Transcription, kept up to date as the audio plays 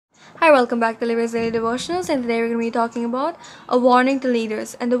Hi, welcome back to Olivia's Daily Devotionals, and today we're going to be talking about a warning to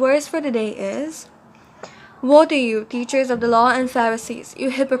leaders. And the verse for today is: Woe to you, teachers of the law and Pharisees, you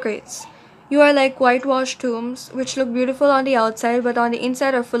hypocrites! You are like whitewashed tombs, which look beautiful on the outside, but on the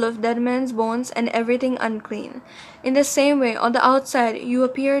inside are full of dead men's bones and everything unclean. In the same way, on the outside you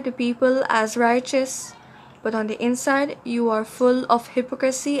appear to people as righteous, but on the inside you are full of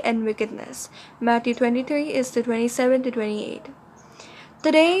hypocrisy and wickedness. Matthew 23 is to 27 to 28.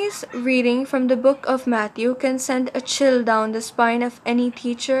 Today's reading from the book of Matthew can send a chill down the spine of any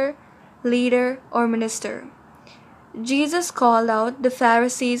teacher, leader, or minister. Jesus called out the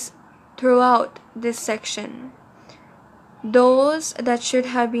Pharisees throughout this section, those that should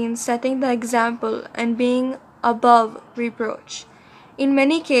have been setting the example and being above reproach. In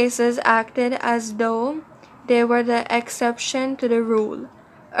many cases, acted as though they were the exception to the rule.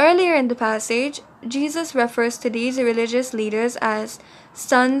 Earlier in the passage, Jesus refers to these religious leaders as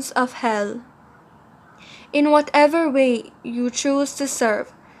sons of hell. In whatever way you choose to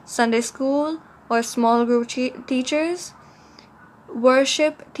serve, Sunday school or small group teachers,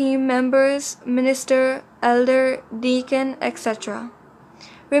 worship team members, minister, elder, deacon, etc.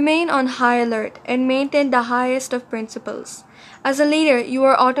 Remain on high alert and maintain the highest of principles. As a leader, you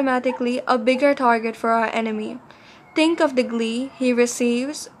are automatically a bigger target for our enemy. Think of the glee he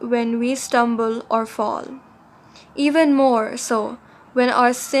receives when we stumble or fall. Even more so when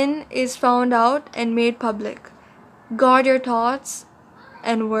our sin is found out and made public. Guard your thoughts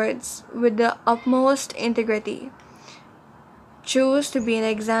and words with the utmost integrity. Choose to be an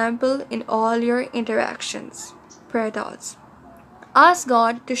example in all your interactions. Prayer thoughts. Ask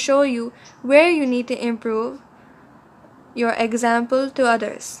God to show you where you need to improve your example to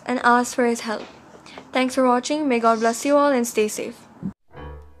others and ask for His help. Thanks for watching. May God bless you all and stay safe.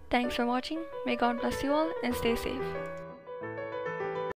 Thanks for watching. May God bless you all and stay safe.